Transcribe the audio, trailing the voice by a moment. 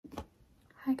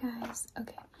Hi guys.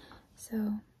 Okay,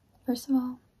 so first of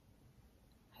all,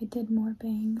 I did more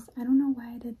bangs. I don't know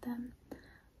why I did them.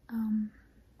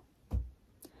 I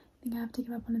think I have to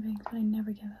give up on the bangs, but I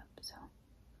never give up, so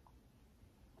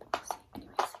we'll see.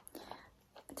 Anyways,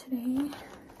 today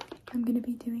I'm gonna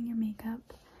be doing your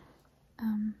makeup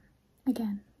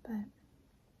again, but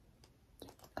yeah.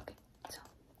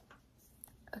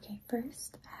 Okay,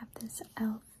 first I have this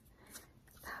e.l.f.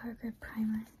 Power Grip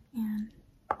Primer, and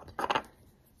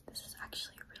this is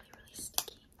actually really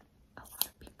sticky. A lot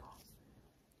of people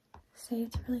say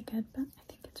it's really good, but I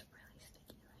think it's really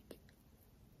sticky. Like,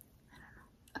 I don't know.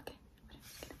 Okay, I'm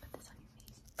just gonna put this on your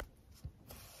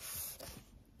face.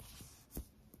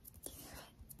 Do you hear it?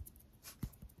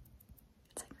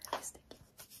 It's like really sticky.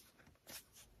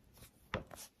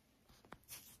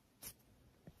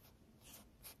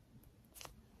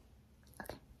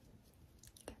 Okay,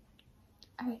 good.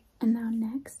 Alright, and now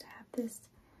next I have this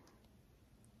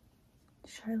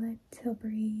Charlotte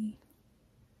Tilbury,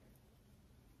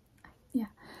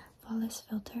 flawless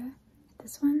filter.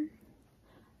 This one,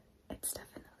 it's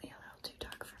definitely a little too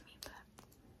dark for me,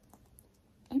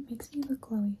 but it makes me look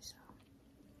glowy, so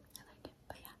I like it.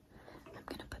 But yeah, I'm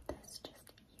gonna put this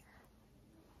just here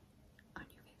on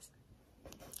your face.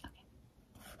 Okay.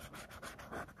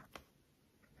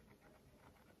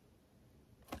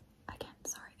 Again,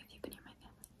 sorry if you can hear my family.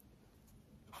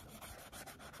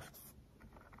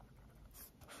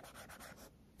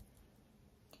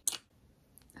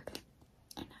 Okay,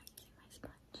 and now using my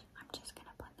sponge, I'm just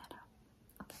gonna blend that out.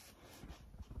 Okay.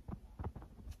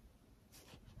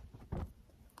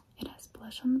 It has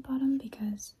blush on the bottom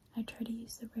because I tried to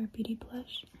use the Rare Beauty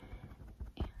blush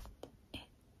and it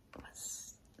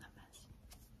was a mess.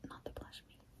 Not the blush,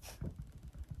 me.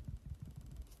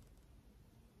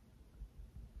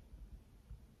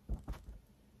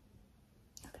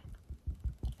 Okay.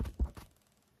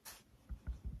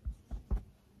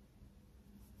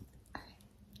 Alright,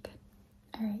 good.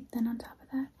 Alright, then on top of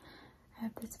that, I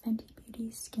have this Fenty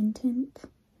Beauty skin tint.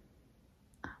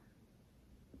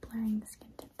 Blurring the skin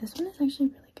tint. This one is actually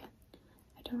really good.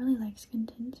 I don't really like skin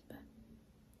tints, but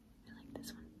I like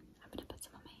this one. I'm gonna put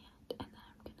some on my hand and then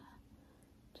I'm gonna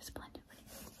just blend it with your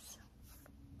face.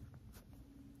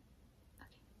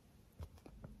 Okay.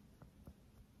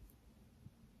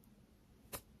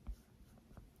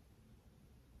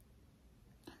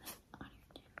 And then on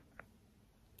your chin.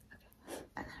 Okay.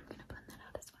 And then I'm gonna blend that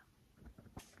out as well.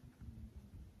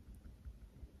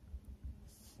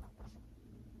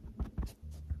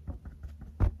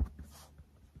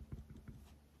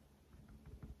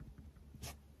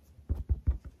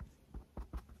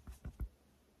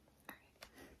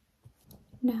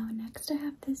 Now next I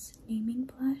have this naming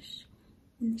blush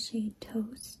in the shade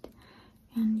Toast,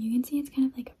 and you can see it's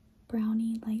kind of like a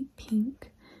brownie light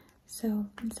pink. So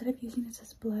instead of using this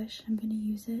as blush, I'm going to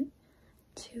use it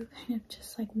to kind of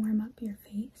just like warm up your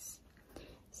face.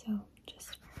 So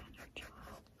just around your jaw,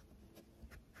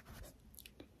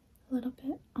 a little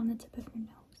bit on the tip of your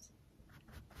nose,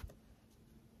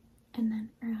 and then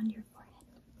around your forehead.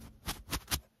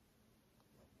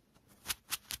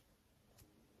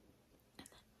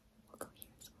 We'll go here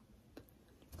as well.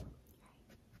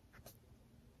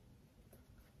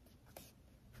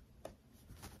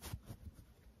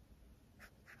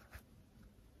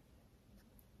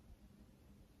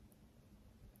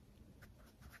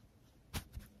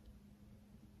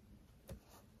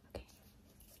 Okay.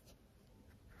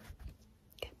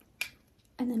 Good.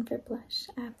 And then for blush,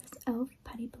 I have this e.l.f.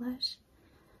 Putty Blush.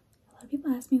 A lot of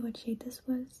people ask me what shade this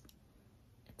was.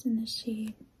 It's in the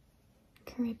shade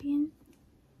Caribbean.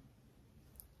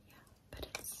 But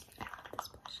I love this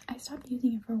blush. I stopped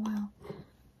using it for a while,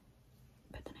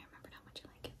 but then I remembered how much I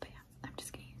like it. But yeah, I'm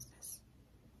just gonna use this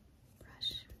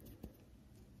brush,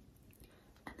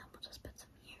 and then we'll just put some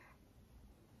here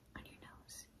on your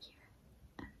nose, here,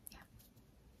 and yeah.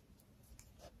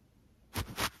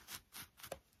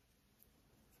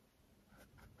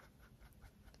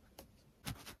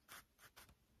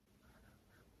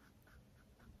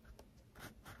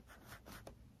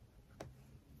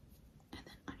 And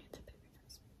then on your tip of your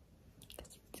nose,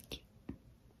 because it's cute.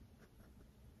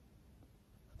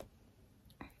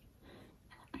 Alright,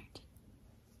 and then on your chin.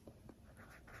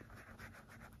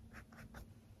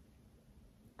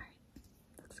 Alright,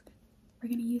 looks good. We're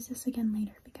gonna use this again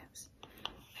later because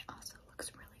it also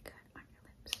looks really good on your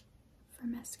lips. For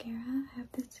mascara, I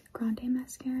have this Grande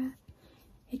mascara.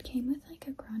 It came with like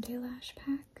a Grande lash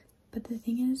pack, but the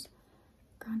thing is,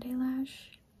 Grande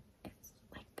lash is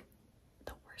like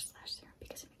the worst lash serum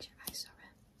because it makes your eyes so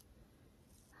red.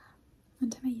 One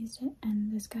time I used it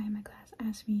and this guy in my class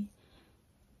asked me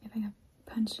if I got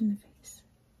punched in the face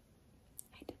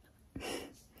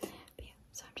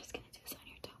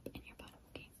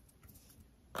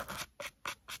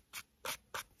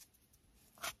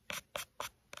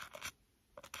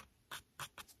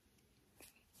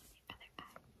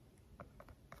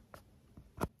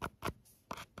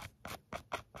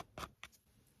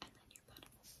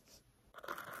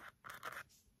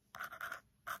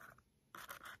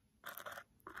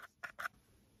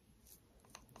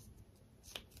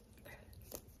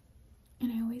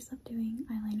always love doing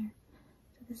eyeliner.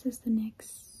 So this is the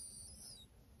NYX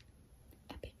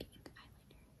Epic Ink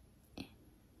eyeliner in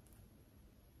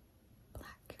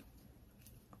black.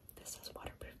 This is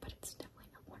waterproof, but it's definitely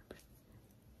not waterproof.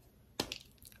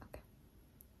 Okay.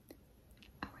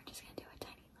 And we're just gonna do a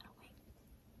tiny little wing.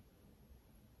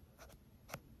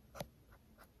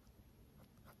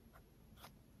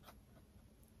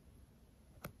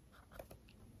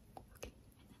 Okay,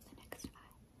 and then the next eye.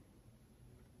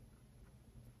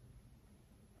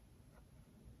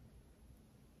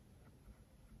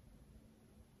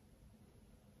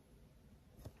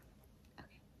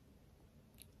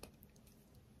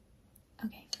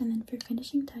 Okay, and then for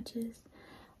finishing touches,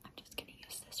 I'm just gonna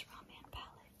use this Raw Man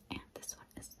palette, and this one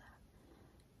is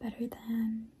the Better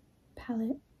Than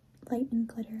palette, Light and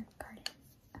Glitter Garden.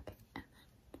 Okay, and then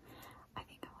I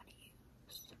think I want to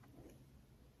use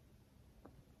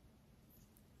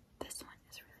this one.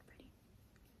 Is really pretty,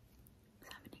 so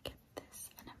I'm gonna get this,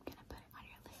 and I'm gonna put it on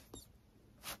your lids.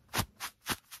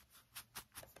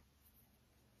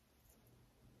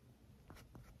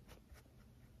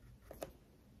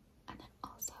 And then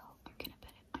also, I'm gonna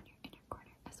put it on your inner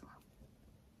corner as well.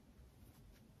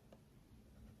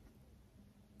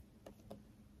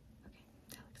 Okay,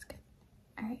 that looks good.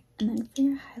 Alright, and then for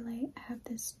your highlight, I have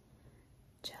this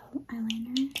gel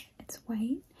eyeliner. It's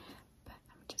white, but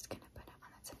I'm just gonna put it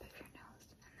on the tip of your nose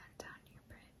and then down your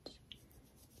bridge.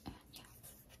 And yeah,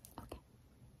 okay.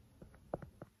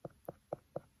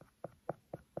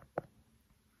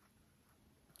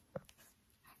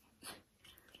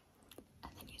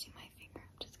 And then using my finger,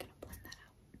 I'm just gonna blend that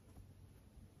out.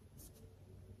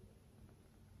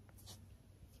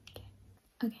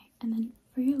 Okay, and then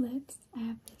for your lips, I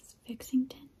have this fixing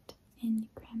tint in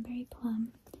Cranberry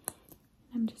Plum.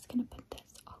 And I'm just gonna put this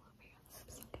all over your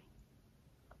lips, okay?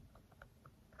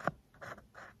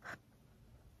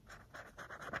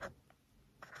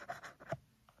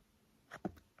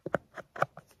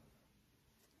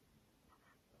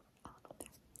 All over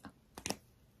there. Oh.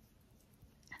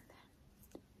 And then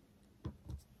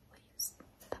we'll use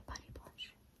the Body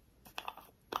Blush.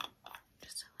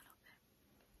 Just a little bit.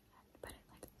 And put it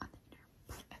like on the inner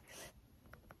part of your lip.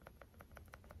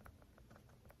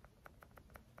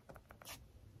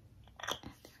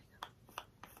 And there we go.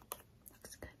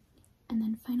 Looks good. And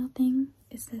then final thing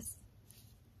is this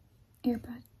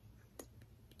airbrush.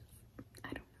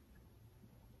 I don't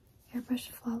know. Airbrush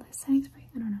Flawless setting spray?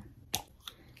 I don't know.